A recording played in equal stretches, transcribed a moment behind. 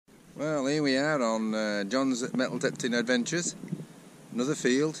Well, here we are on John's metal detecting adventures. Another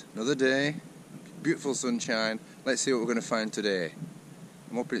field, another day, beautiful sunshine. Let's see what we're going to find today.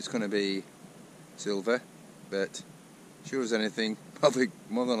 I'm hoping it's going to be silver, but sure as anything, probably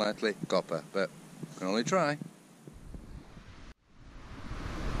more than likely copper, but can only try.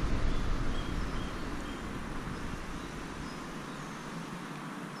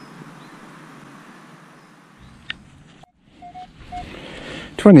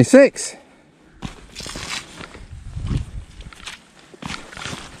 $26.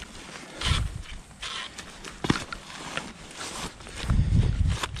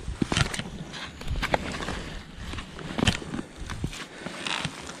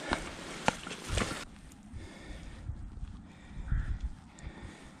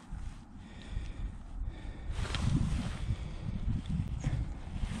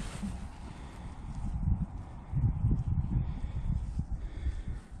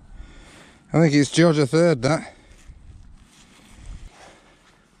 I think it's George III, that.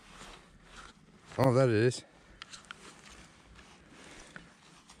 Oh, there it is.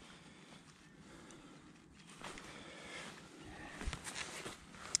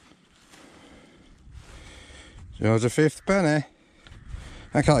 George V penny.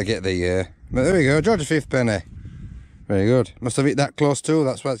 I can't get the year, but there we go, George V penny. Very good. Must have hit that close too,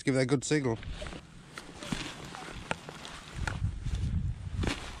 that's why it's giving it a good signal.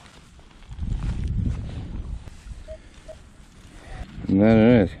 And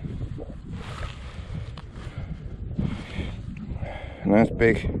there it is. A nice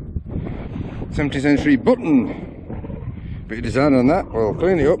big 17th century button. Bit of design on that. We'll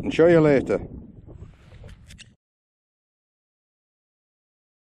clean it up and show you later.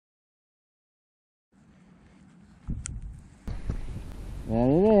 There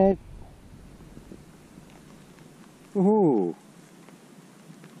it is. Woohoo!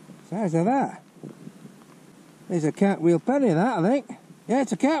 Size of that. It's a cartwheel penny, that, I think. Yeah,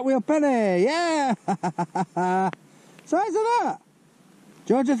 it's a cartwheel penny. Yeah! Size of that.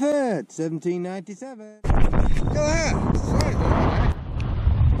 George III, 1797. Look at that. Size of that.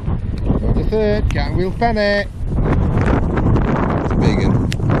 George III, cartwheel penny. It's a big one.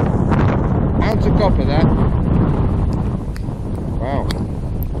 Ounce of copper there. Wow.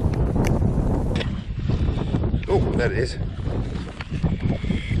 Oh, there it is.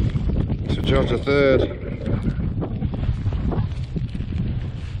 So George III.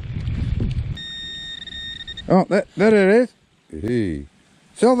 Oh, there it is. Hey.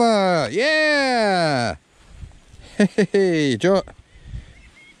 Silver! Yeah! Hey, Joe.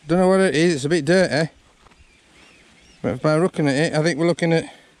 Don't know what it is, it's a bit dirty. But by looking at it, I think we're looking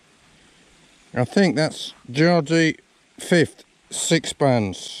at... I think that's George V,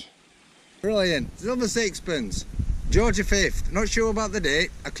 sixpence. Brilliant. Silver sixpence. George V. Not sure about the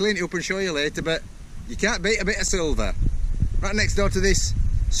date. I'll clean it up and show you later, but you can't beat a bit of silver. Right next door to this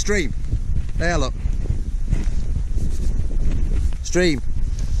stream. There, look. Stream.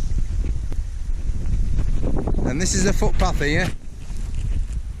 And this is a footpath here.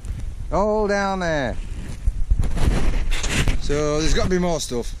 All down there. So there's got to be more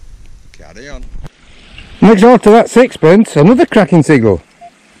stuff. Carry on. Next door to that sixpence, another cracking signal.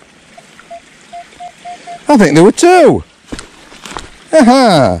 I think there were two.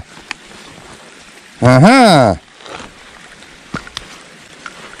 Aha! Aha!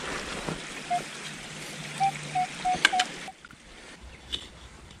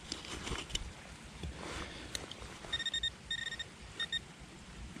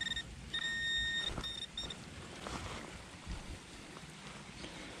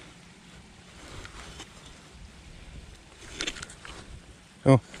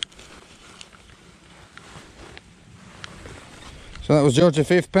 Oh. So that was George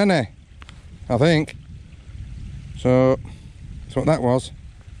V penny, I think. So that's what that was.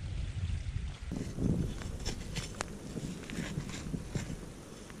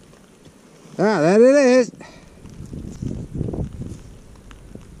 Ah, there it is.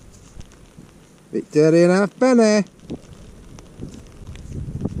 Victorian half penny.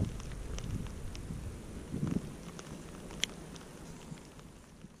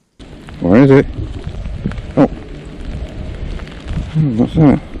 Where is it? Oh. What's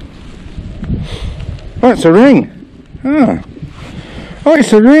that? Oh, it's a ring. Ah. Oh,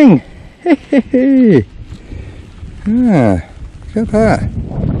 it's a ring. Ah, look at that.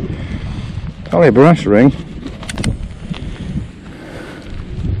 Probably a brass ring.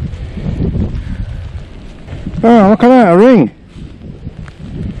 Oh, look at that, a ring.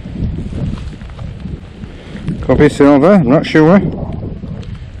 Could be silver, I'm not sure.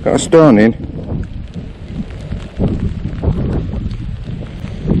 Got a stone in.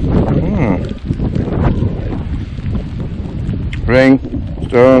 Ring,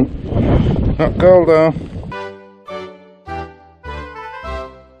 stone, not cold though.